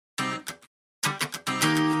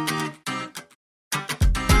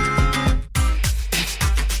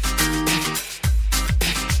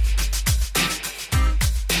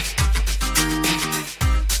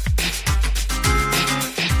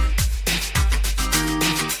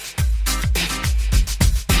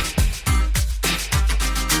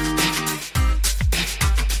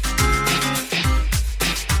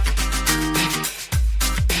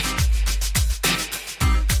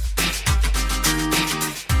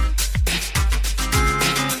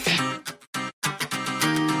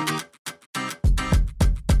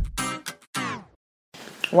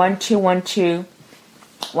1 2 1 2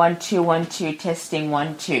 1 2 1 2 testing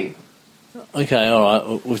 1 2. Okay, all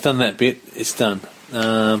right. We've done that bit. It's done.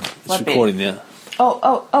 It's What recording bit? now.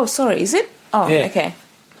 Oh, sorry, is it? Oh, Yeah. okay.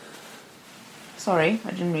 Sorry,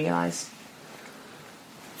 I didn't realise.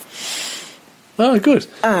 Oh, good.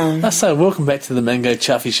 So, welcome back to the Mango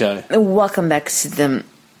Chuffy Show. Welcome back to the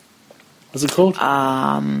What's it called?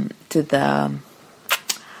 to the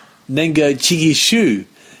Nango Chigi Shoe.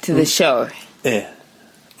 to the show. Yeah.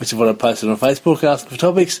 Which is what I posted on Facebook, asking for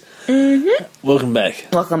topics. Mm-hmm. Welcome back.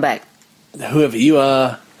 Welcome back. Whoever you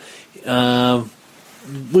are,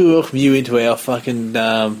 we welcome you into our fucking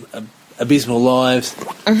abysmal lives.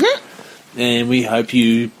 Mm-hmm. And we hope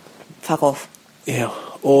you... Fuck off. Yeah,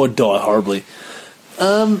 or die horribly.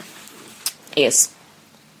 Yes.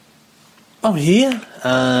 I'm here.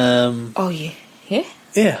 Oh yeah.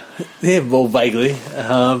 Yeah. Yeah, well, vaguely.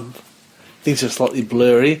 Things are slightly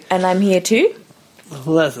blurry. And I'm here too.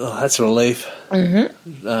 Well, that's a relief.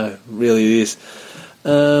 Mm-hmm. No, really it is.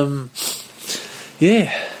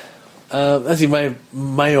 Yeah. As you may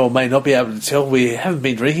or may not be able to tell, we haven't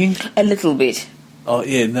been drinking. A little bit. Oh,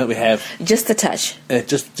 yeah, no, we have. Just a touch.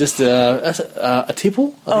 Just a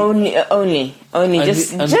tipple? Only,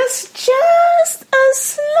 just a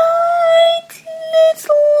slight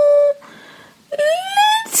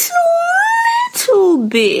little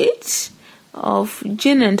bit of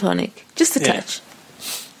gin and tonic. Just a touch.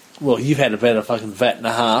 Well, you've had about a fucking vat and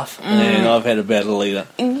a half, and I've had about a litre.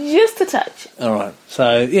 Just a touch. All right.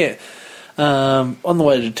 So, yeah. On the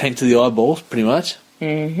way to tank to the eyeballs, pretty much.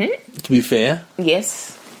 Mm-hmm. To be fair.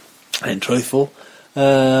 Yes. And truthful.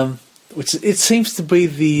 Which it seems to be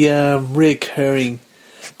the reoccurring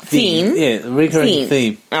theme. Yeah, the recurring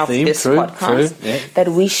theme. Of this podcast. Yeah. That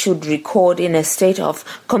we should record in a state of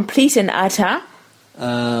complete and utter...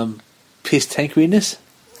 piss tankery-ness.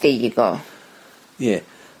 There you go. Yeah.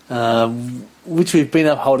 Which we've been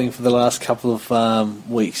upholding for the last couple of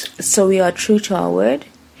weeks. So we are true to our word.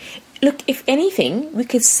 Look, if anything, we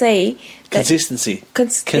could say that consistency.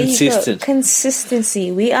 Consistent.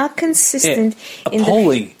 Consistency. We are consistent. Yeah.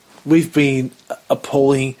 Appalling. We've been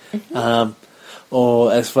appalling. Mm-hmm.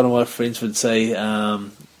 Or as one of my friends would say, I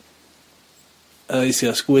used to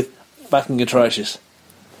go to school with, fucking atrocious.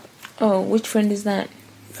 Oh, which friend is that?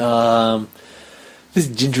 This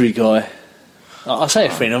gingery guy. I say a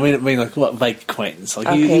friend. I mean like what vague acquaintance. Like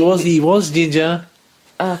Okay. he was ginger.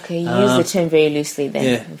 Okay, you use the term very loosely then.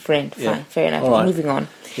 Yeah. Friend, fine, Yeah. fair enough. All right. Moving on.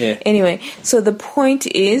 Yeah. Anyway, so the point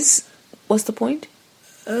is, what's the point?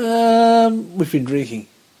 We've been drinking.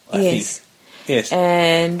 I think. Yes.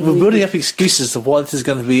 And we're building up excuses of why this is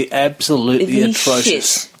going to be absolutely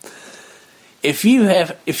atrocious. Shit. If you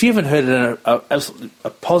haven't heard a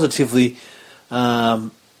positively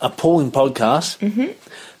appalling podcast,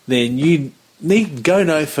 then you need go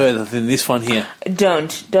no further than this one here.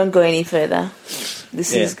 Don't go any further.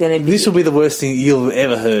 This is going to be... This will be the worst thing you'll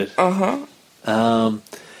ever heard. Uh-huh. And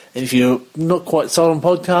if you're not quite sold on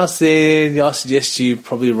podcasts, then I suggest you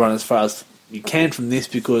probably run as far as you can from this,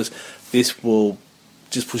 because this will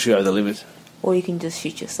just push you over the limit. Or you can just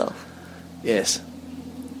shoot yourself. Yes.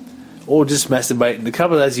 Or just masturbate in the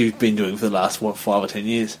cupboard, as you've been doing for the last, 5 or 10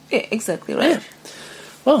 years. Yeah, exactly right. Yeah.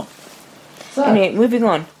 Well, so... Anyway, moving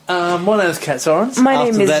on. My name is Kat Sorens. My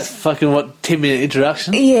After name is... that fucking, 10-minute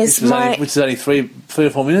introduction? Yes, which is only 3 or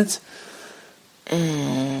 4 minutes?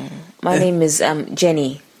 My name is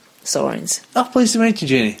Jenny Sorens. Oh, pleased to meet you,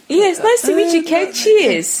 Jenny. Yes, nice to meet you, Kat.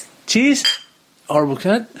 Cheers. Cheers. Horrible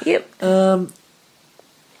cunt. Yep. I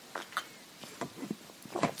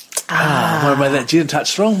might have made that gin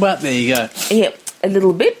touch strong, but there you go. Yep, a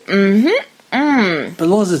little bit. Mm-hmm. But as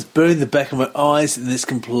long as it's burned the back of my eyes, then it's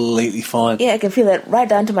completely fine. Yeah, I can feel that right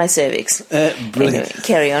down to my cervix. Brilliant. Anyway,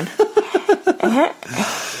 carry on.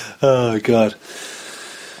 Oh, God.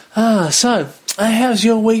 So, how's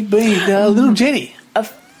your week been, little Jenny?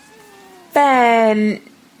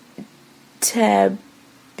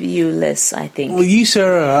 Fantabulous, I think. Well, you,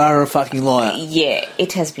 sir, are a fucking liar. Yeah,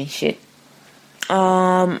 it has been shit.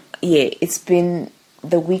 Yeah, it's been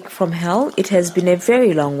the week from hell. It has been a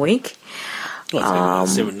very long week. Well,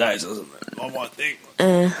 it's been 7 days, isn't it? I might think.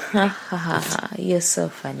 You're so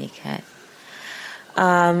funny, Kat.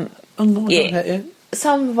 Yeah.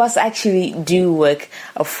 Some of us actually do work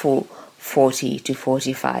a full 40 to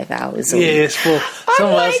 45 hours a week. Yes, well,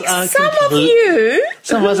 some of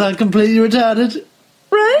us aren't completely retarded.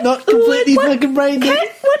 Right? Not completely fucking brain dead.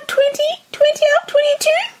 Kat, what, 20 out, 22?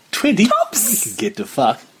 20? Tops. You can get to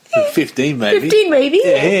fuck. 15 maybe. 15 maybe.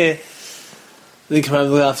 Yeah. Then come home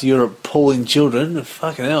and look after your appalling children.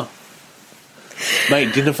 Fucking hell.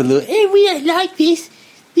 Make dinner for the little... Hey, we don't like this.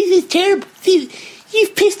 This is terrible.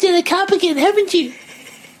 You've pissed in a cup again, haven't you?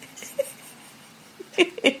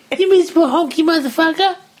 You miserable honky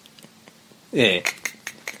motherfucker. Yeah.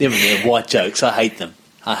 Them and their white jokes. I hate them.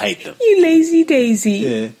 You lazy daisy.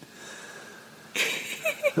 Yeah.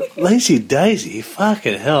 Lazy Daisy?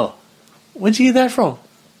 Fucking hell. Where'd you get that from?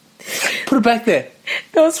 Put it back there.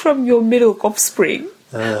 That was from your middle offspring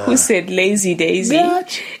who said lazy daisy.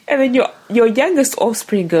 Bitch. And then your youngest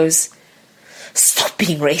offspring goes, stop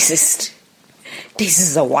being racist. This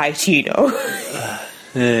is a white, Yeah.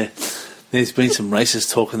 There's been some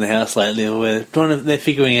racist talk in the house lately where they're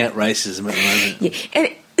figuring out racism at the moment. Yeah,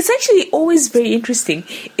 and it's actually always very interesting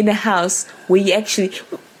in a house where we actually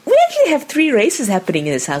have three races happening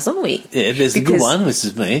in this house, don't we? Yeah, there's the good one, which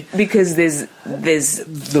is me. Because there's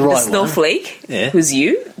the right snowflake, one. Yeah. who's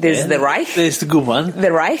you. There's the Reich. There's the good one.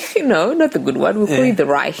 The Reich, no, not the good one. We'll call you the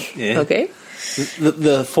Reich. Yeah. Okay.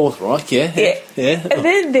 The Fourth Reich, yeah. Yeah. And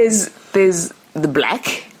then there's the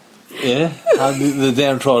black. Yeah. The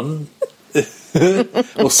downtrodden.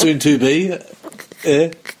 Or soon to be.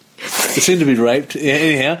 Yeah. Soon to be raped. Yeah,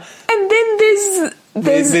 anyhow. And then there's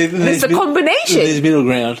the combination. There's middle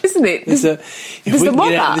ground. Isn't it? If we can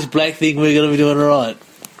get out of this black thing, we're going to be doing all right.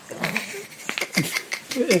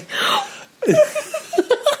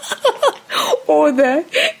 Or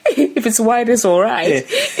if it's white, it's all right. Yeah.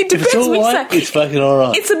 It depends if it's all which white, side. it's fucking all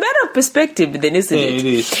right. It's a matter of perspective, then, isn't it? Yeah, it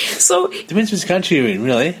is. So Depends which country you're in,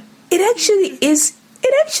 really. it actually is.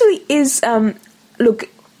 Look,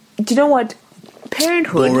 do you know what?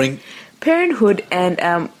 Boring. Parenthood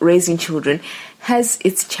and raising children has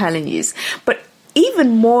its challenges, but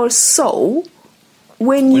even more so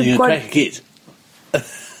when you've got crack a kid.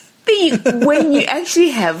 when you actually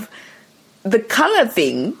have the color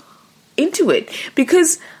thing into it,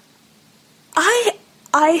 because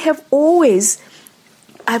I've always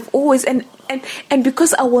and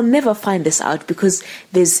because I will never find this out, because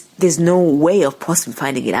there's no way of possibly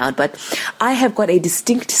finding it out, but I have got a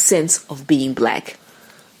distinct sense of being black.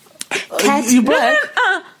 You black?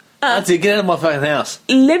 That's it, get out of my fucking house.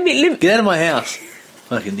 Let me Get out of my house.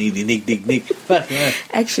 Fucking Nick. Fucking hell.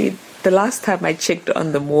 Actually, the last time I checked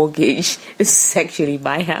on the mortgage, this is actually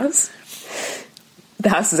my house. The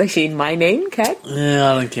house is actually in my name, Kat.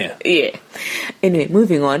 Yeah, I don't care. Yeah. Anyway,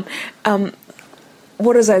 moving on.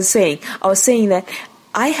 What was I saying? I was saying that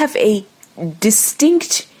I have a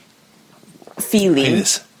distinct feeling.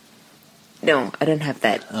 Penis. No, I don't have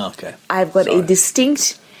that. Oh, okay. I've got Sorry. a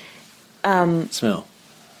distinct. Smell.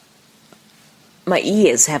 My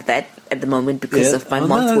ears have that at the moment because of my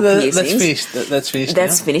multiple piercings. That's finished. That's finished.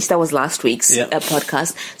 That's now. finished. That was last week's Yep.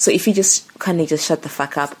 podcast. So if you just kind of just shut the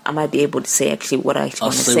fuck up, I might be able to say actually what I actually I'll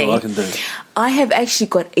want to see say. what I can do. I have actually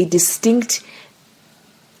got a distinct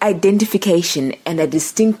identification and a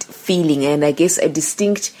distinct feeling, and I guess a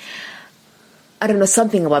distinct, I don't know,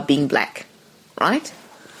 something about being black, right?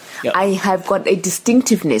 Yep. I have got a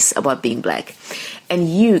distinctiveness about being black, and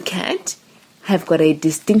you, Kat, have got a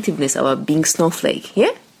distinctiveness about being snowflake.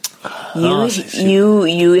 Yeah,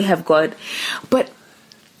 you have got, but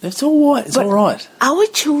it's all right. It's all right. Our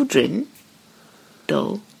children,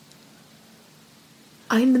 though,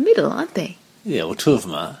 are in the middle, aren't they? Yeah, well, two of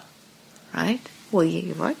them are. Right? Well, yeah,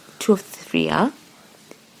 you're right. 2 of the 3 are.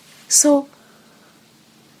 So,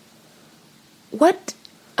 what?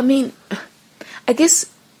 I mean, I guess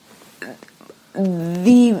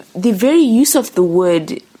the very use of the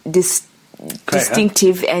word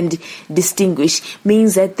distinctive and distinguish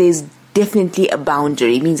means that there's definitely a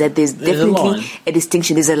boundary. It means that there's definitely a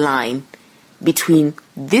distinction. There's a line between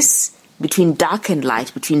dark and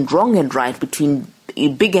light, between wrong and right, between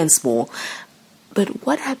big and small. But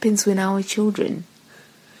what happens when our children?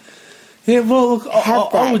 Yeah, well, look,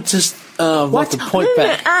 I would just like to point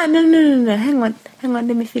back. No. Hang on. Let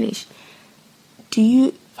me finish.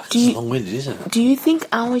 It's long-winded, isn't it? Do you think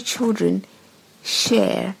our children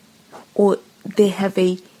share, or they have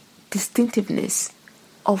a distinctiveness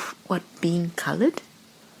of what being coloured?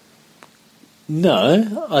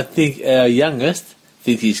 No, I think our youngest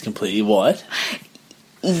thinks he's completely white.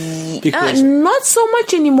 Because Not so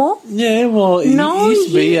much anymore. Yeah, well, he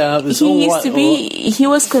used to be. He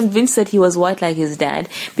was convinced that he was white like his dad,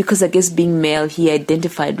 because I guess being male, he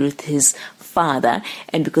identified with his father,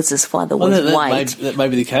 and because his father was white, that may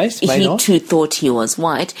be the case. May he not. too thought he was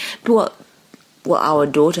white. But well, our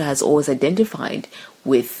daughter has always identified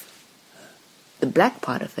with the black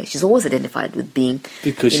part of her. She's always identified with being,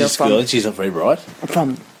 because she's a girl and she's not very bright.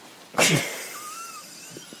 From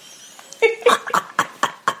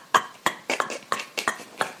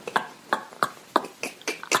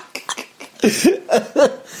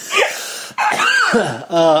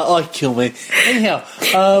I kill me. Anyhow,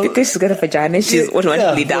 because she's got a vagina, she's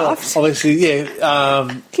automatically daft. Well, obviously,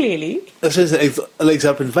 yeah. Clearly. As soon as the legs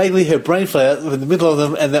open vaguely, her brain fell out in the middle of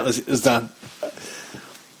them, and it was done.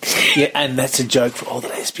 Yeah, and that's a joke for all the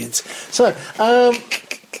lesbians. So,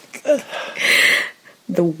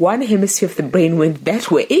 the one hemisphere of the brain went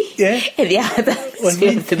that way, yeah, and the other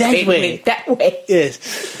hemisphere of the brain went that way. Yes.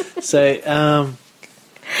 So,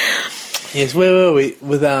 yes, where were we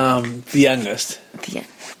with the youngest? Yeah.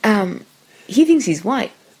 He thinks he's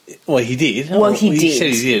white. Well, he did. Well, he did. He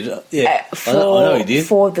said he did. Yeah, I know he did.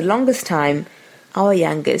 For the longest time, our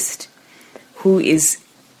youngest, who is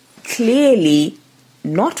clearly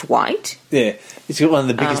not white. Yeah, he's got one of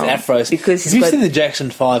the biggest afros. Because have you seen the Jackson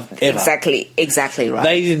 5 ever? Exactly right.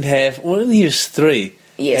 They didn't have, when he was 3,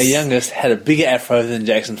 yes. Our youngest had a bigger afro than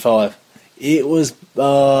Jackson 5. It was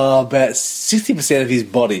about 60% of his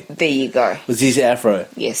body. There you go. Was his afro.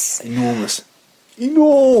 Yes. Enormous.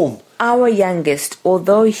 Enorm! Our youngest,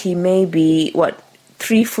 although he may be,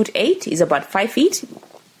 3'8", is about 5 feet?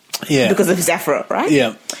 Yeah. Because of his afro, right?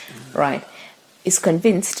 Yeah. Right. Was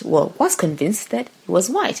convinced that he was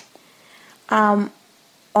white. On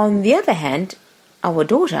the other hand, our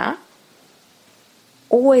daughter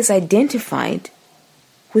always identified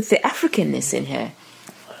with the Africanness in her.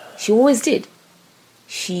 She always did.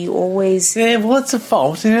 She always... Yeah, what's the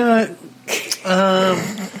fault? You know,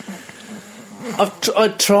 I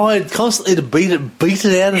tried constantly to beat it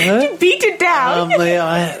out of her. Beat it down?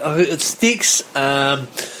 It sticks.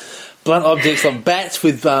 Blunt objects like bats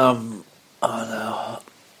with...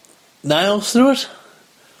 nails through it.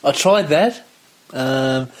 I tried that.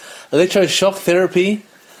 Electroshock therapy,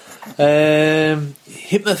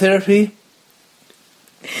 hypnotherapy,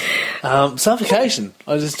 suffocation.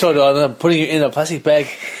 I just tried putting it in a plastic bag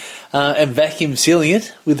and vacuum sealing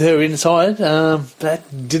it with her inside. That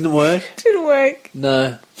didn't work. Didn't work.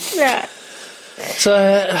 No. Yeah. So,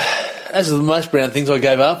 as with most brown things, I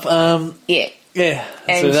gave up. Yeah. Yeah,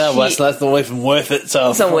 and so that's not even worth it.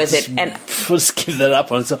 So it's not worth it. And we'll just give that up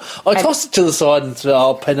on. So I tossed it to the side and said,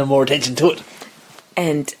 I'll pay no more attention to it.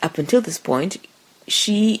 And up until this point,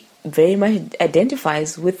 she very much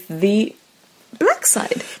identifies with the black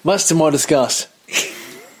side. Much to my disgust.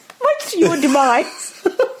 Much to your demise.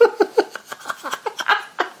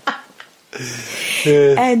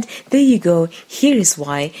 And there you go. Here is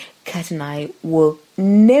why Kat and I will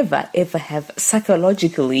never ever have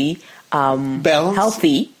psychologically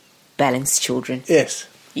healthy, balanced children. Yes.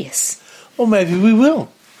 Yes. Or maybe we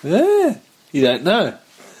will. Yeah. You don't know.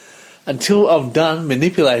 Until I'm done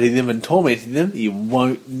manipulating them and tormenting them, you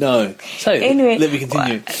won't know. So, anyway, let me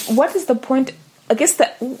continue. What is the point? I guess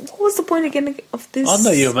what was the point again of this? I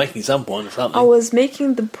know you were making some point or something. I was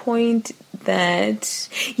making the point that,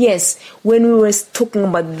 yes, when we were talking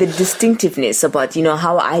about the distinctiveness, about,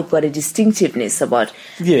 how I've got a distinctiveness about,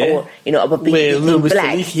 or, about being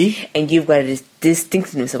black, and you've got a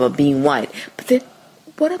distinctiveness about being white. But then,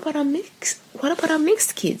 what about our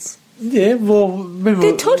mixed kids? Yeah, well, remember,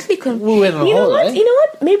 they're totally we went on a holiday. You know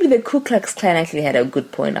what? Maybe the Ku Klux Klan actually had a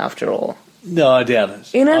good point after all. No, I doubt it.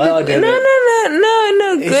 I doubt it. No.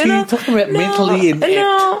 If you're talking about mentally inept.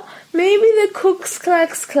 No, maybe the Ku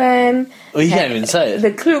Klux Klan. Well, you can't even say it.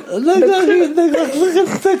 Look at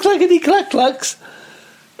the cluckety-cluck-clucks.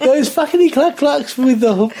 Those fuckety-cluck-clucks with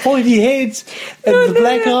the pointy heads and the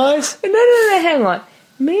black eyes. No, hang on.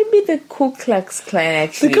 Maybe the Ku Klux Klan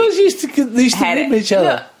actually... The guys used to nip each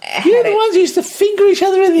other. You're the ones who used to finger each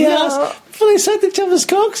other in the ass before they sucked each other's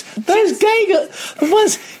cocks. Those gay guys, the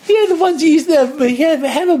ones who used to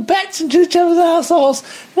hammer bats into each other's assholes.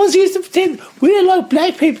 The ones who used to pretend we're like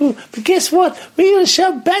black people, but guess what? We're going to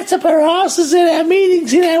shove bats up our asses in our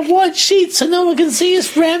meetings in our white sheets so no one can see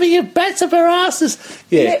us ramming your bats up our asses.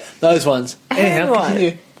 Yeah, those ones. Anyhow,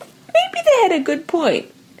 continue. Maybe they had a good point.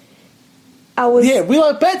 Yeah, we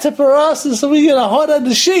like bats up our asses, so we're gonna hide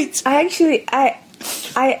under sheets. I actually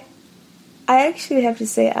have to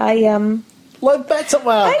say like bats up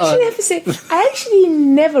my ass. I actually have to say I actually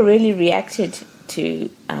never really reacted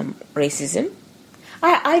to racism.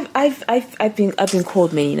 I've been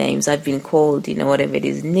called many names. I've been called, whatever it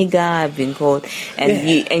is, nigger. I've been called,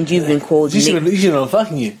 you've been called. You know, I'm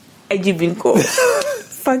fucking you. And you've been called.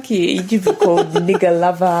 Fuck you. You've been called nigger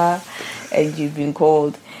lover, and you've been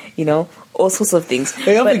called, all sorts of things.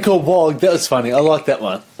 Hey, I've been called wog. That was funny. I like that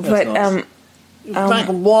one. That's nice.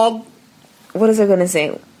 Fucking wog. What was I going to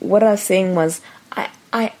say? What I was saying was,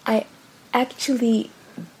 I actually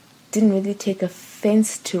didn't really take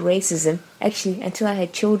offense to racism, actually, until I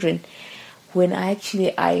had children. When I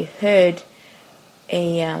heard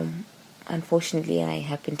a unfortunately, I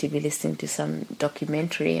happen to be listening to some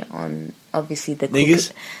documentary on obviously the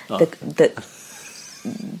Niggers?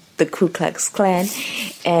 the Ku Klux Klan,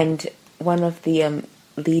 and one of the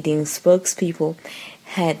leading spokespeople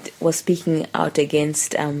was speaking out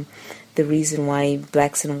against the reason why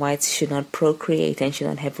blacks and whites should not procreate and should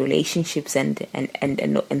not have relationships and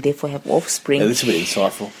therefore have offspring. Yeah, this is a bit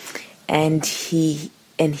insightful. And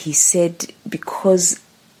he said because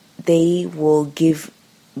they will give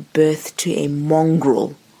birth to a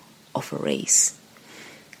mongrel of a race.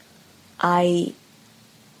 I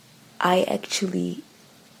actually,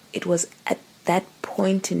 it was at that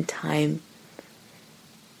point in time,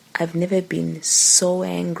 I've never been so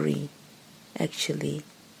angry, actually,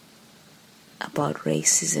 about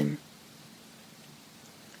racism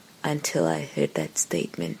until I heard that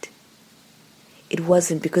statement. It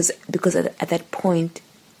wasn't because at that point,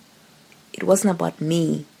 it wasn't about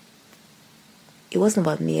me. It wasn't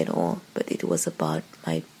about me at all, but it was about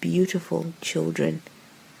my beautiful children.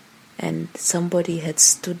 And somebody had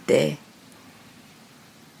stood there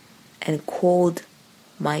and called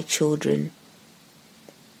my children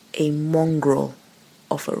a mongrel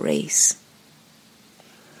of a race.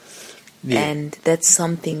 Yeah. And that's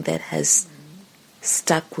something that has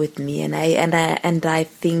stuck with me, and I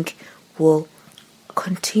think will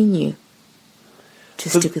continue to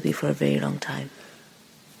stick with me for a very long time.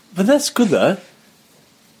 But that's good, though.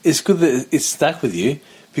 It's good that it's stuck with you,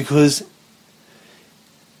 because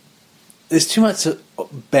there's too much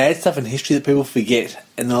bad stuff in history that people forget,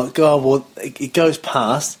 and they'll go, oh, well, it goes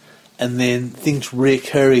past, and then things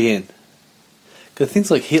reoccur again. Because things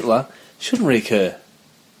like Hitler shouldn't reoccur.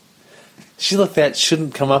 Shit like that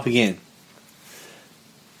shouldn't come up again.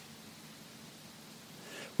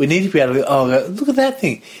 We need to be able to go, look at that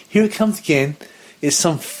thing. Here it comes again. It's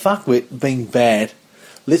some fuckwit being bad.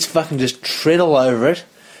 Let's fucking just tread all over it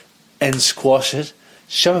and squash it.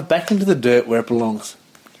 Shove it back into the dirt where it belongs.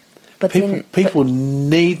 But people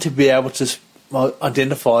need to be able to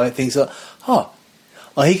identify things like, oh,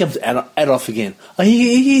 here comes Adolf again. Oh,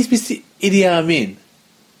 here's Mr. Idi Amin.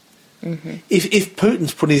 Mm-hmm. If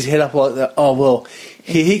Putin's putting his head up like that, oh, well,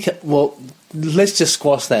 well, let's just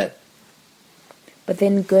squash that. But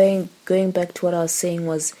then going back to what I was saying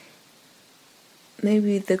was,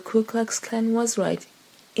 maybe the Ku Klux Klan was right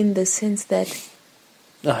in the sense that...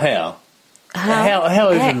 How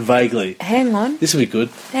even vaguely? Hang on. This will be good.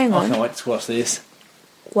 Hang on. I can't wait to squash this.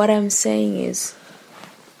 What I'm saying is,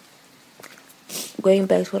 going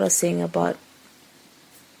back to what I was saying about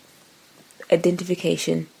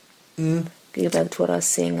identification, going back to what I was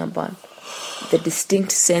saying about the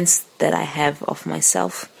distinct sense that I have of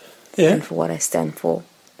myself, and for what I stand for,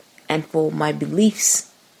 and for my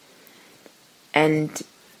beliefs, and...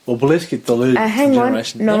 Well, beliefs get diluted. Hang on.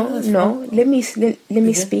 No. Let me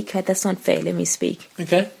speak. That's not fair. Let me speak.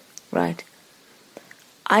 Okay. Right.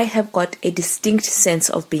 I have got a distinct sense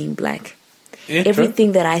of being black. Yeah,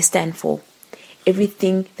 everything that I stand for,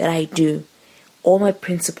 everything that I do, all my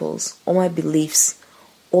principles, all my beliefs,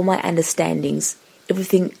 all my understandings,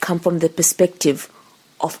 everything come from the perspective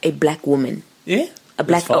of a black woman. Yeah. A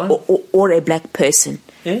black or a black person.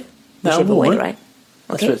 Yeah. Whichever way, right?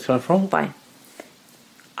 That's where it's coming from. Fine.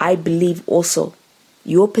 I believe also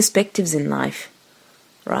your perspectives in life,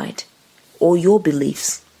 right? All your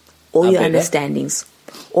beliefs, all your understandings,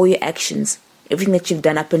 all your actions, everything that you've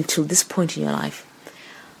done up until this point in your life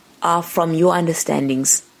are from your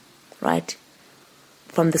understandings, right?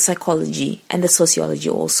 From the psychology and the sociology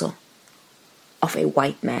also of a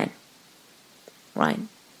white man, right?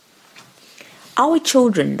 Our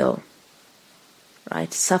children, though,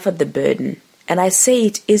 right, suffered the burden. And I say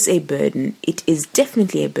it is a burden. It is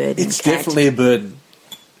definitely a burden. It's definitely a burden.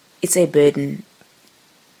 It's a burden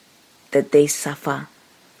that they suffer.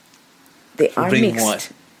 They are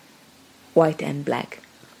mixed, white and black.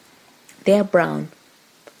 They are brown.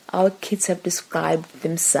 Our kids have described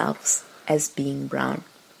themselves as being brown.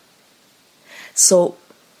 So,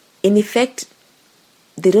 in effect,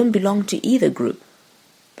 they don't belong to either group.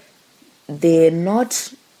 They're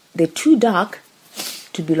too dark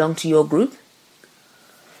to belong to your group.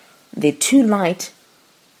 They're too light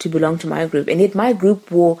to belong to my group. And yet my group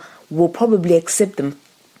will probably accept them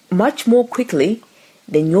much more quickly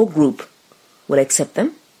than your group will accept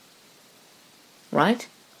them. Right?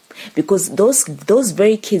 Because those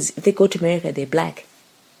very kids, if they go to America, they're black.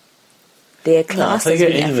 They're classed as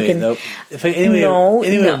being African.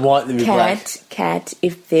 Anywhere white, they'd be black. Cat,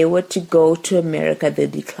 if they were to go to America,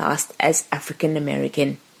 they'd be classed as African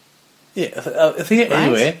American. Yeah, if they get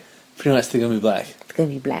anywhere, pretty much they're going to be black. It's going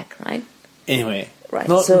to be black, right? Anyway. Right.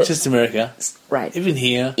 Not so, just America. Right. Even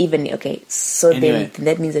here. Okay. So Anyway. then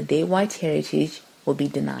that means that their white heritage will be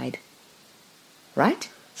denied. Right?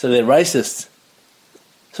 So they're racist.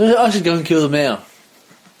 So I should go and kill them now.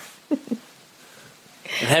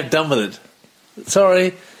 And have done with it.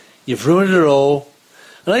 Sorry, you've ruined it all.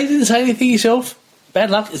 I know you didn't say anything yourself. Bad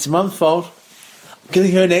luck, it's Mum's fault. I'm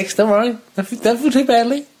killing her next, don't worry. Don't feel too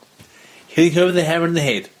badly. Hitting her with a hammer in the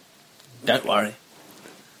head. Don't worry.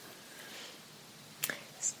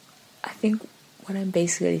 I think what I'm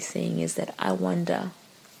basically saying is that I wonder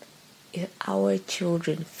if our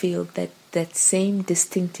children feel that same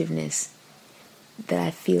distinctiveness that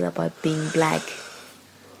I feel about being black.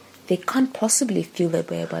 They can't possibly feel that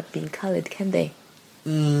way about being coloured, can they?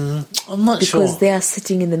 I'm not sure. Because they are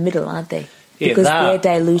sitting in the middle, aren't they? Yeah, Because they're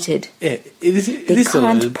diluted. Yeah, it They is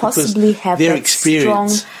can't possibly have their that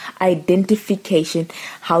experience. strong identification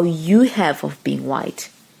how you have of being white.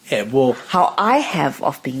 Yeah, well, How I have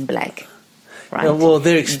of being black. Right? yeah, well,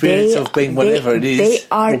 their experience of being whatever it is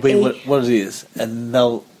are will be what it is, and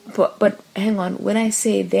they'll. But hang on, when I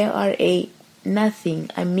say they are a nothing,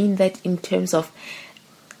 I mean that in terms of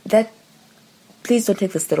that. Please don't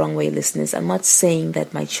take this the wrong way, listeners. I'm not saying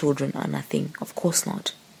that my children are nothing. Of course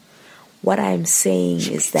not. What I'm saying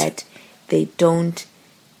is that they don't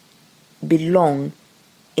belong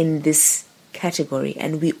in this category,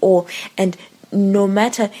 and we all, and no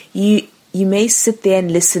matter you may sit there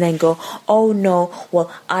and listen and go, oh no,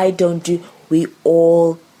 well I don't do. We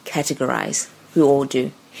all categorize. We all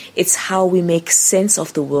do. It's how we make sense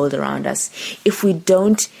of the world around us. If we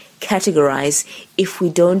don't categorize, if we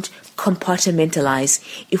don't compartmentalize,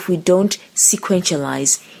 if we don't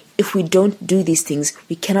sequentialize, if we don't do these things,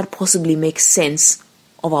 we cannot possibly make sense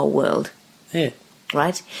of our world. Yeah.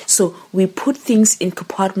 Right? So we put things in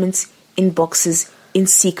compartments, in boxes, in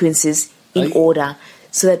sequences, in order,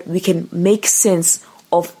 so that we can make sense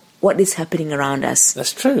of what is happening around us.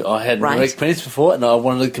 That's true. I had Right. an experience before, and I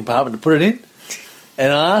wanted a compartment to put it in.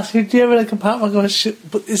 And I asked you, do you have a compartment? I go, shit,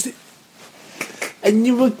 but is it? And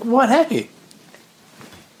you were quite happy.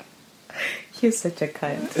 You're such a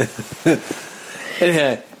cunt.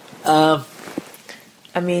 Anyhow,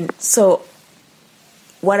 I mean, so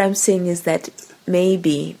what I'm saying is that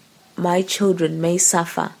maybe my children may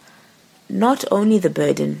suffer not only the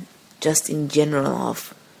burden just in general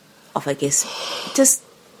of I guess just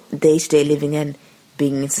day-to-day living and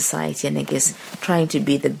being in society, and I guess trying to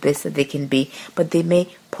be the best that they can be, but they may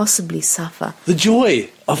possibly suffer the joy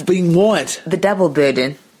of being white, the double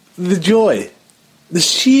burden. the joy, the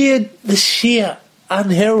sheer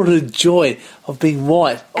unheralded joy of being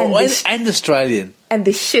white and Australian. And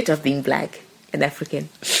the shit of being black and African.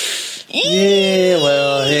 Yeah,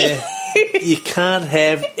 well, yeah. You can't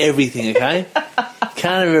have everything, okay?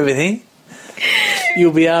 Can't have everything.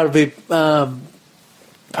 You'll be able to be part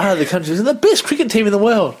of the country. The best cricket team in the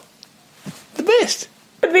world. The best.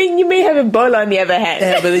 But then you may have Ebola on the other hand.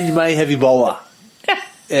 Yeah, but then you may have Ebola.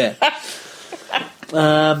 Yeah.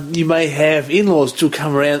 You may have in-laws to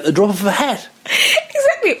come around at the drop of a hat.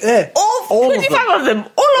 Exactly. Yeah. All 25 of them.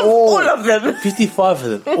 All of them. 55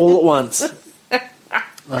 of them, all at once.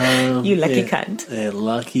 You lucky yeah. cunt. Yeah,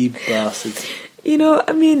 lucky bastards. You know,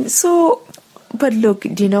 I mean, so... But look,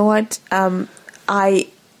 do you know what? All I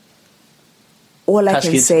Touch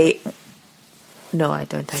can kids. say... No, I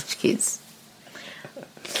don't touch kids.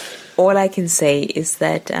 All I can say is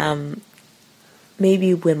that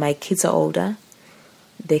maybe when my kids are older,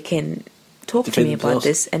 they can talk to me about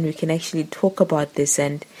this, and we can actually talk about this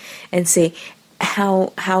and say,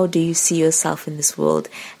 how do you see yourself in this world?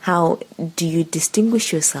 How do you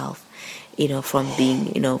distinguish yourself, from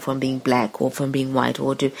being black or from being white,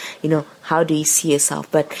 or how do you see yourself?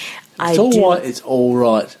 But It's all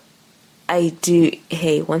right. I do.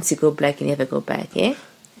 Hey, once you go black, you never go back. Yeah.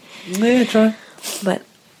 Yeah, try. But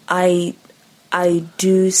I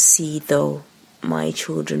do see though my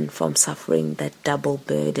children from suffering that double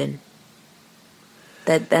burden.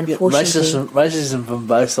 That unfortunately racism from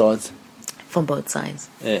both sides. From both sides.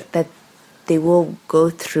 Yeah. That they will go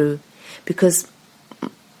through, because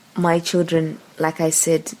my children, like I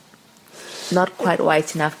said, not quite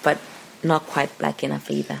white enough, but not quite black enough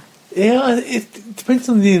either. Yeah, it depends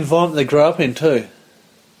on the environment they grow up in too.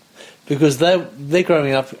 Because they're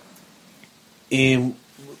growing up in...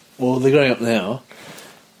 Well, they're growing up now,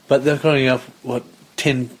 but they're growing up,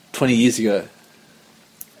 10, 20 years ago.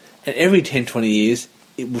 And every 10, 20 years,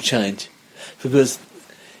 it will change. Because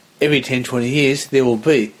every 10, 20 years, there will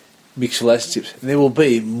be mixed relationships. There will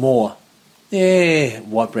be more,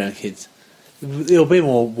 white-brown kids. There will be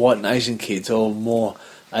more white and Asian kids, or more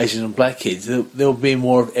Asian and black kids. There will be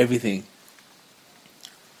more of everything.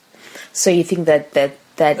 So you think that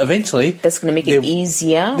eventually that's going to make it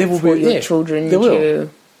easier for your children to...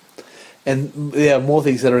 And there are more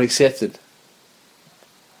things that are accepted.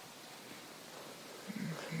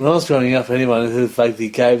 When I was growing up, anyone who vaguely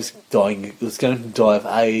gay was going to die of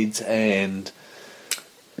AIDS, and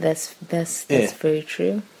that's very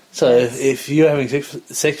true. So if you're having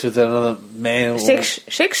sex with another man,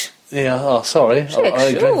 sex. Yeah. Oh, sorry. I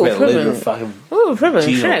drank about a litre of fucking. Oh,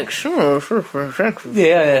 sex.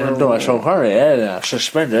 Yeah. I'm doing so hard. Yeah.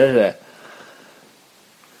 Suspended.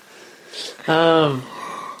 Yeah,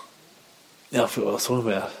 I forgot what I was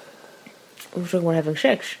talking about. We're talking about having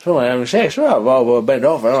sex. Having sex. Well, we'll bend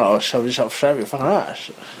over and I'll shove this up your fucking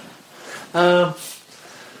ass.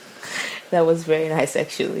 That was very nice,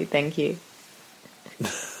 actually. Thank you.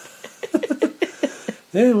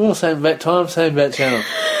 Yeah, well, same bat time, same bat channel.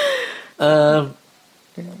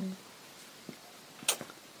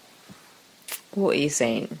 What are you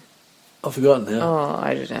saying? I've forgotten now. Oh,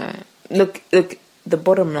 I don't know. Look, the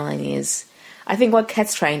bottom line is, I think what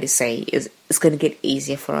Kat's trying to say is it's going to get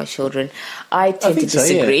easier for our children. I tend to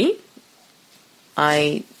disagree. So,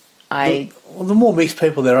 yeah. The more mixed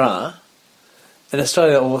people there are, and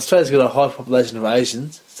Australia's got a high population of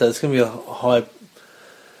Asians, so there's going to be a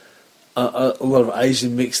lot of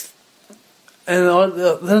Asian mixed, and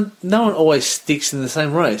no one always sticks in the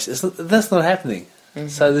same race. That's not happening. Mm-hmm.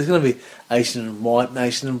 So there's going to be Asian and white, and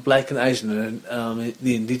Asian and black, and Asian and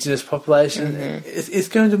the indigenous population. Mm-hmm. It's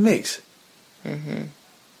going to mix. Mm-hmm.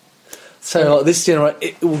 So like this generation,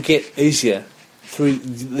 it will get easier through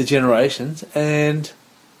the generations, and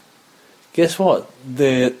guess what?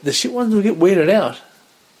 The shit ones will get weeded out.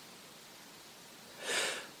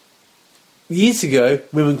 Years ago,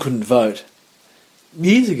 women couldn't vote.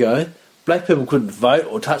 Years ago, black people couldn't vote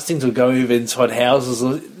or touch things or go even inside houses.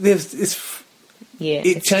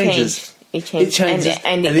 It changes. It changes.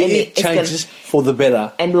 And it changes for the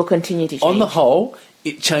better. And will continue to change. On the whole,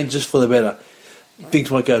 it changes for the better.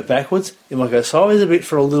 Things might go backwards. It might go sideways a bit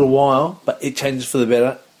for a little while, but it changes for the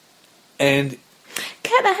better. And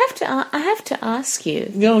Kat, I have to ask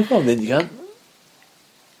you. No, go on then, you can't.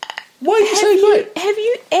 Why are you so great? Have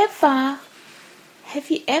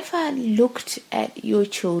you ever looked at your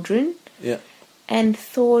children and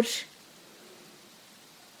thought,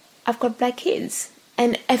 I've got black kids?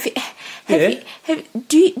 And do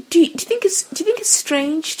you think it's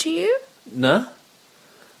strange to you? No,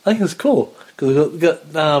 I think it's cool because we've got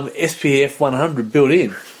SPF 100 built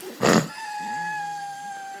in.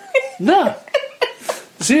 No,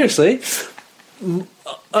 seriously.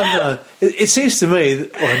 No, it seems to me.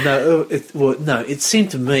 It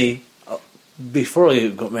seemed to me before I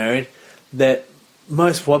got married that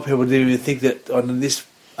most white people didn't even think that on this.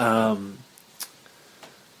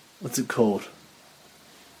 What's it called?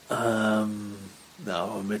 No,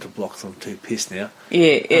 I'm mental blocks. I'm too pissed now.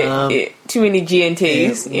 Yeah. Too many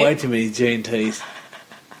GNTs. Yeah, way too many GNTs.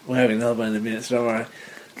 We're having another one in a minute, so don't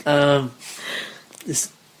worry.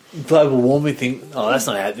 This global warming thing. Oh, that's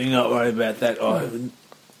not happening. Not worry about that.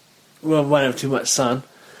 We won't have too much sun.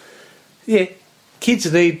 Yeah, kids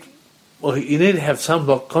need. Well, you need to have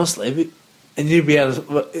sunblock constantly, and you'd be able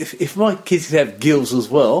to. If my kids could have gills as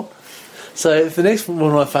well. So if the next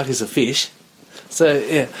one I fuck is a fish. So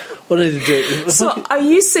yeah, what I need to do. So are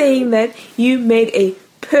you saying that you made a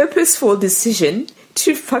purposeful decision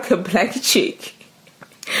to fuck a black chick,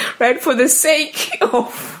 right? For the sake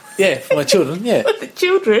of. Yeah, for my children. Yeah, for the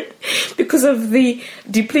children, because of the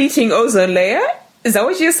depleting ozone layer. Is that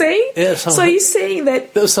what you're saying? Yeah. So you're saying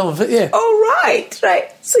that was some of it. Yeah. Oh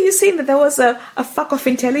right. So you're saying that there was a fuck off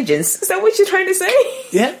intelligence. Is that what you're trying to say?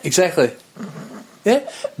 Yeah, exactly. Yeah,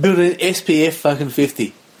 build an SPF fucking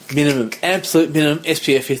 50 minimum, absolute minimum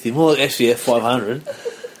SPF 50, more like SPF 500.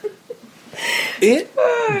 Yeah,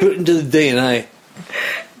 built into the DNA.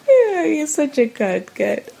 Yeah, you're such a cat.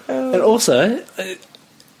 Oh. And also,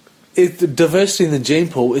 the diversity in the gene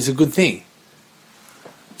pool is a good thing.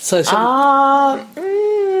 So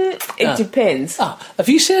it depends. Have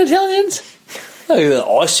you seen Italians? The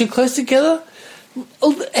eyes too close together.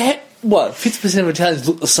 What? 50% of Italians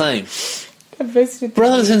look the same.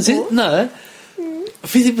 Brothers and sisters, no.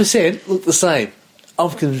 50% look the same.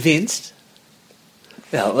 I'm convinced.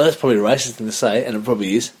 Now, that's probably a racist thing to say, and it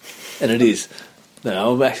probably is. And it is.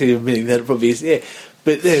 No, I'm actually admitting that it probably is, yeah.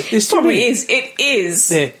 But there's probably is. It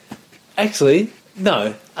is. Yeah. Actually,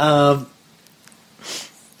 no.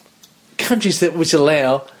 Countries which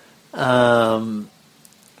allow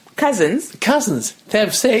cousins to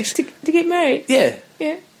have sex. To get married. Yeah.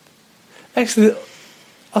 Yeah. Actually,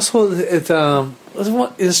 I saw it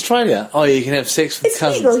in Australia. Oh, yeah, you can have sex with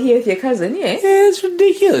cousins. It's legal here with your cousin, yeah? Yeah, it's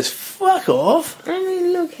ridiculous. Fuck off. I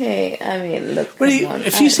mean, look, hey.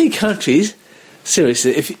 If you see countries,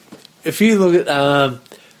 seriously, if you look at a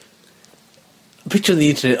picture on the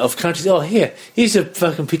internet of countries, here's a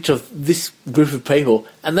fucking picture of this group of people,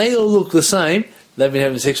 and they all look the same, they've been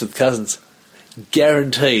having sex with cousins.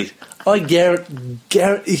 Guaranteed. I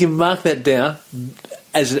guarantee you can mark that down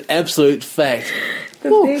as an absolute fact.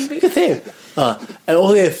 Look at them. And all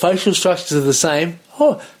their facial structures are the same.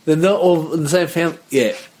 They're not all in the same family.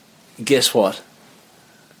 Yeah. Guess what?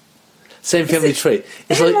 Same family tree.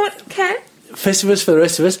 It's like Festivus for the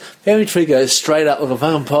rest of us. Family tree goes straight up like a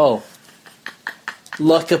fucking pole.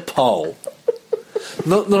 Like a pole.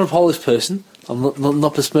 Not a Polish person. I'm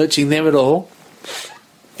not besmirching them at all.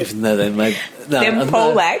 Even though they made them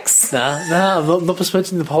Polacks. I'm not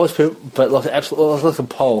besmirching the Polish people, but like a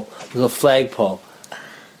pole, like a flagpole.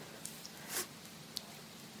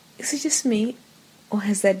 Is it just me, or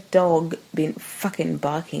has that dog been fucking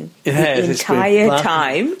barking the entire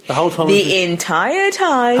time? The whole time. The entire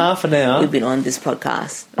time. Half an hour. We've been on this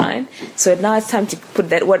podcast, right? So now it's time to put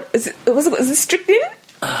that. What is it? Was it strychnine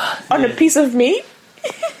on a piece of meat?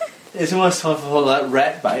 It's almost time for that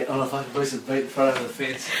rat bait on a fucking piece of meat in front of the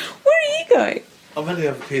fence. Where are you going? I'm going to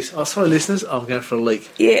go for a piss. Oh, sorry, listeners. I'm going for a leak.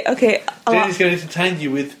 Yeah, okay. Jenny's going to entertain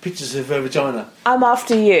you with pictures of her vagina. I'm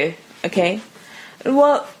after you, okay?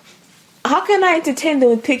 Well, how can I entertain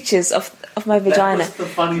them with pictures of my vagina? That's the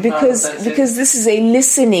funny because part because this is a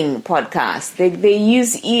listening podcast. They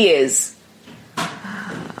use ears.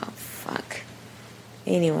 Oh, fuck.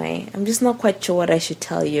 Anyway, I'm just not quite sure what I should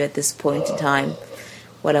tell you at this point in time.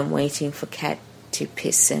 What I'm waiting for Cat to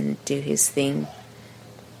piss and do his thing.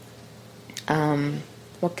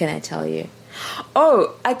 What can I tell you?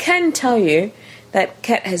 Oh, I can tell you that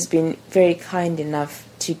Cat has been very kind enough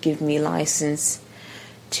to give me license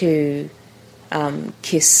to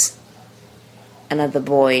kiss another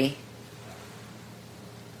boy.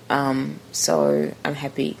 So I'm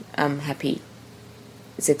happy.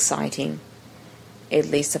 It's exciting. At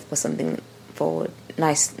least I've got something forward.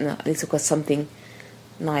 Nice. No, at least I've got something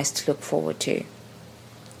nice to look forward to.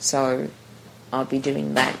 So I'll be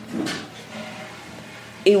doing that.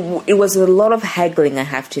 It was a lot of haggling, I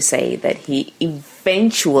have to say, that he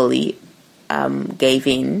eventually gave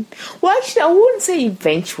in. Well, actually, I wouldn't say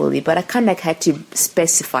eventually, but I kind of had to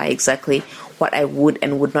specify exactly what I would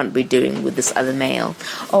and would not be doing with this other male.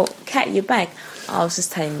 Oh, Kat, you're back. I was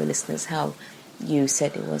just telling the listeners how you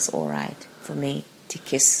said it was all right for me to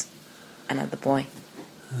kiss another boy.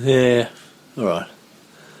 Yeah, all right.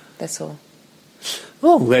 That's all.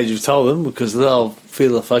 Well, I'm glad you've told them, because they'll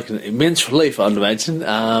feel a fucking immense relief, I'd imagine,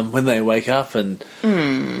 when they wake up and...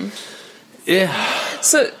 Yeah.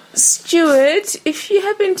 So, Stuart, if you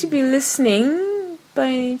happen to be listening, by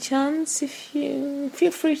any chance, if you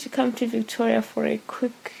feel free to come to Victoria for a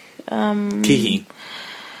quick... Kiki.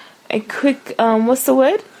 A quick... what's the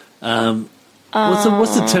word?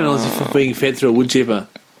 What's the terminology for being fed through a wood chipper?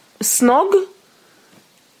 Snog?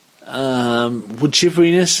 Wood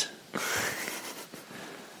chipperiness?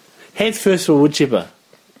 Head first for a wood chipper.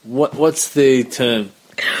 What's the term?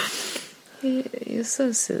 You're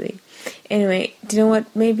so silly. Anyway, do you know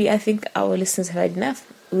what? Maybe I think our listeners have had enough.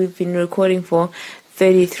 We've been recording for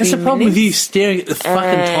 33 minutes. That's the problem with you staring at the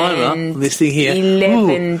fucking timer on this thing here.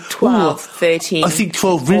 11, 12, 13, I think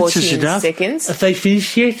 12 minutes is enough. Seconds. Have they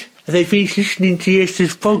finished yet? Have they finished listening to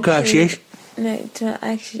yesterday's podcast yet? No,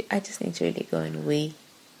 actually, I just need to really go and wee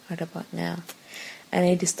right about now. I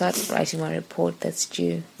need to start writing my report that's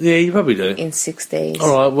due. Yeah, you probably do. In 6 days.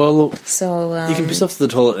 All right, well, look. So, you can piss off to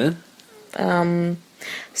the toilet then.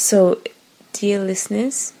 So, dear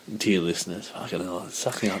listeners. Dear listeners. Fucking hell, it's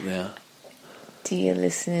sucking up now. Dear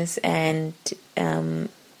listeners and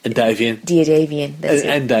Davian. Dear Davian. That's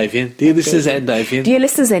and Davian. Dear listeners and Davian. Dear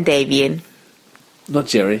listeners and Davian. Not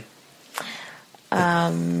Jerry.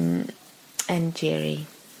 And Jerry.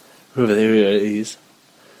 Whoever he is.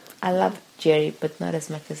 I love Jerry, but not as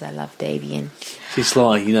much as I love Davian. He's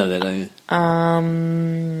sly, you know that, don't you?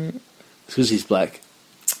 It's because he's black.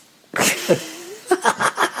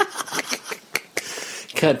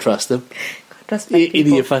 Can't trust him. Can't trust black people.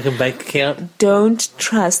 Into your fucking bank account. Don't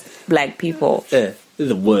trust black people. Yeah, they're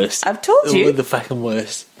the worst. I've told you. They're the fucking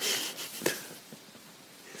worst.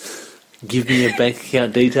 Give me your bank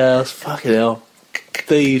account details. Fucking hell.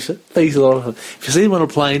 Thieves a lot of them. If you see them on a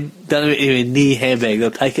plane, don't even near handbag,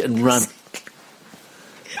 they'll take it and run.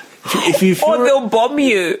 Or they'll bomb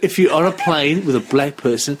you. If you're on a plane with a black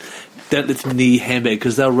person, don't let them near your handbag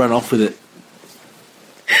because they'll run off with it.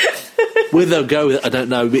 Where they'll go with it, I don't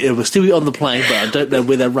know. It will still be on the plane, but I don't know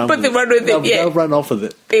where they'll run But with they it. run with it, yeah. They'll run off with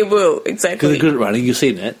it. They will, Because exactly. they're good at running, you've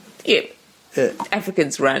seen that. Yeah. Yeah.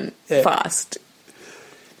 Africans run Yeah. fast.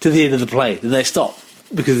 To the end of the plane, and they stop.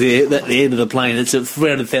 Because they're at the end of the plane, it's at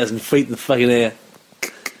 300,000 feet in the fucking air.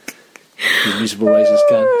 You miserable racist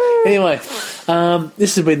cunt. Anyway,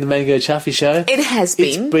 this has been the Mango Chuffy Show. It has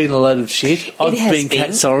been. It's been a load of shit. I've been Kat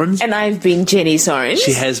Sorens. And I've been Jenny Sorens.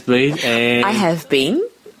 She has been. And I have been.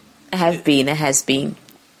 I has been.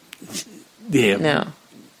 Yeah. No.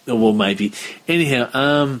 Well, maybe.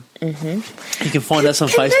 Anyhow, you can find us on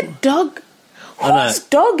Can Facebook. that dog... I know. Whose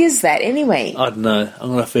dog is that anyway? I don't know.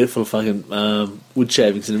 I'm going to feed it full of fucking wood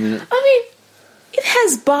shavings in a minute. I mean, it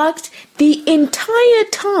has barked the entire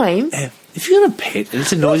time. If you're going to pet, and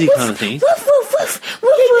it's a noisy kind of thing. Woof, woof, woof,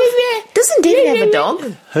 woof, woof. Doesn't David have a dog?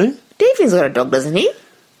 Who? David's got a dog, doesn't he?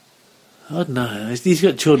 I don't know. He's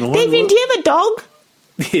got children. David, do you have a dog?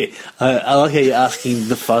 Yeah, I like how you're asking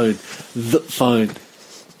the phone. The phone.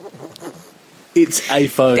 It's a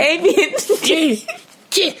phone. David. Shut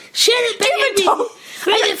it, baby.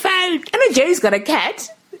 Where's the phone? I know Jerry's got a cat.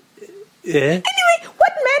 Yeah. Anyway, what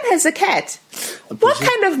man has a cat? What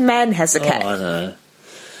kind of man has a cat? Oh, I know.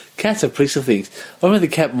 Cats are pricks of things. I remember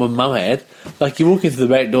the cat my mum had. Like, you walk into the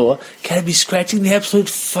back door, cat would be scratching the absolute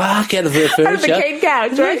fuck out of her furniture. Out of the cane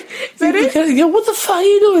couch, right? Is that it? You go, what the fuck are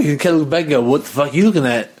you doing? And the cat will look back and go, what the fuck are you looking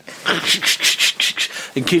at?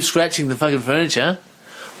 And keep scratching the fucking furniture.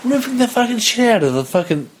 Ripping the fucking shit out of the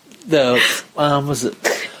fucking... was it...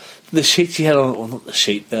 The sheet she had on... Well, not the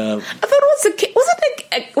sheet. I thought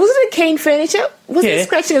it was it a cane furniture? Was it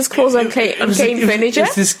scratching his claws on cane furniture?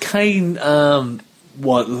 It's this cane...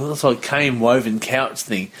 What looks like cane woven couch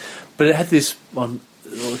thing, but it had this one,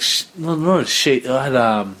 not a sheet. It had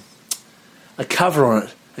a cover on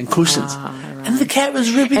it and cushions, right. and the cat was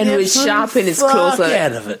ripping and it was sharpening its claws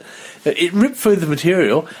out of it. It ripped through the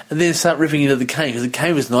material and then started ripping into the cane because the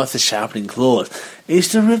cane was nice for sharpening claws. It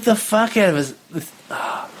used to rip the fuck out of it.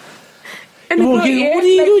 And what are you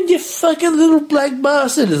doing, you fucking little black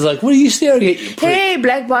bastard? It's like, what are you staring at, you prick? Hey,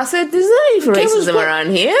 black bastard, there's no need for racism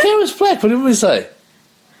around here. Cat was black, what did we say?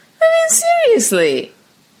 I mean, seriously.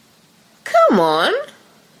 Come on.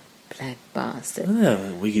 Black bastard.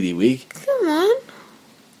 Oh, wiggity wig. Come on.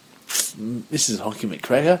 This is Hockey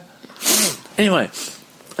McCracker. Anyway,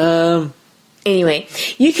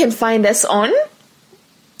 you can find us on...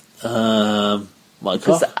 my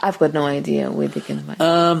Because cough. I've got no idea where they can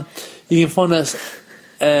find You can find us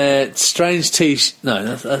at Strange Tea...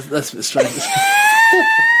 No, that's a bit strange.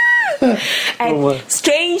 at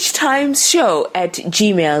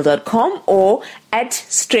strangetimesshow@gmail.com or at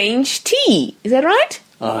strange tea. Is that right?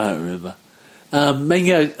 I don't remember.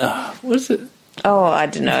 Mango... what is it? Oh, I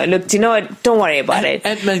don't know. Look, do you know what? Don't worry about it.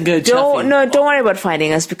 At Mango Don't Chuffy. worry about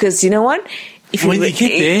finding us because you know what? If When you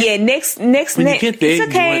get there, next, when you get there, it's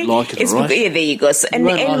okay. you won't like it, alright? Yeah, there you go. So, and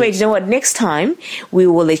won't anyway, like it. you know what? Next time we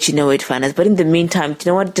will let you know where to find us. But in the meantime, you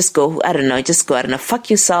know what? Just go. I don't know. Fuck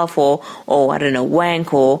yourself, or I don't know,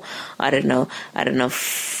 wank, or I don't know.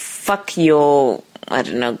 Fuck your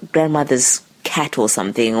grandmother's cat or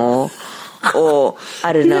something, or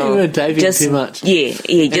I don't know. You're David too much. Yeah.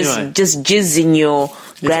 Anyway. Just jizz in your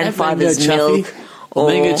grandfather's Mango milk. Chuffy.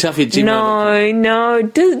 Mango Chuffy at gmail.com. No,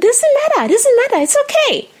 doesn't matter. It's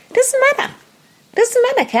okay. Doesn't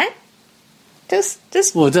matter, cat. Just.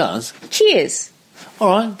 Well, it does. Cheers. All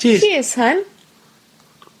right, cheers. Cheers, hun.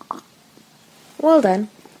 Well done.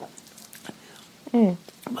 Oh,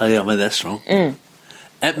 yeah, I made that strong.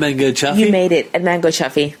 At Mango Chuffy. You made it at Mango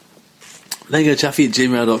Chuffy. Mango Chuffy at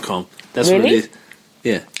gmail.com. That's Really? what it is.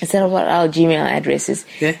 Yeah. Is that what our Gmail address is?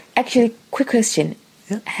 Yeah. Actually, quick question.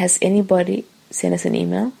 Yeah. Has anybody sent us an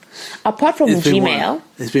email? Apart from Gmail.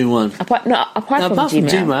 There's been one. Apart from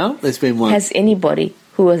Gmail, there's been one. Has anybody?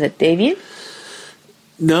 Who was it? Davian?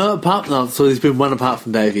 So there's been one apart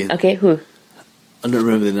from Davian. Okay, who? I don't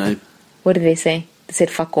remember the name. What did they say? They said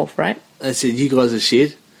fuck off, right? They said, you guys are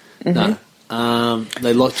shit. No.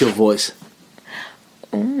 They liked your voice.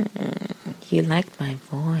 You liked my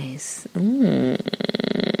voice.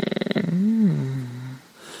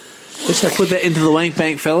 Let's put that into the wank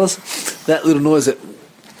bank, fellas. That little noise.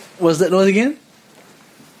 Was that noise again?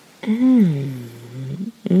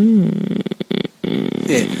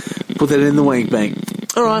 Yeah. Put that in the wank bank.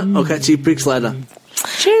 All right. I'll catch you pricks later.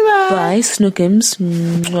 Cheerio. Bye, Snookums.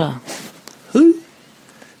 Mwah. Who?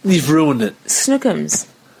 You've ruined it. Snookums.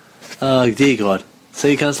 Oh, dear God.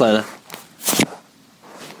 See you cunts later.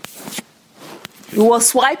 You will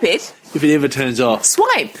swipe it. If it ever turns off.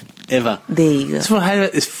 Swipe. Ever. There you go. That's what I hate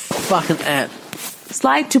about this fucking app.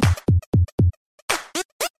 Slide to...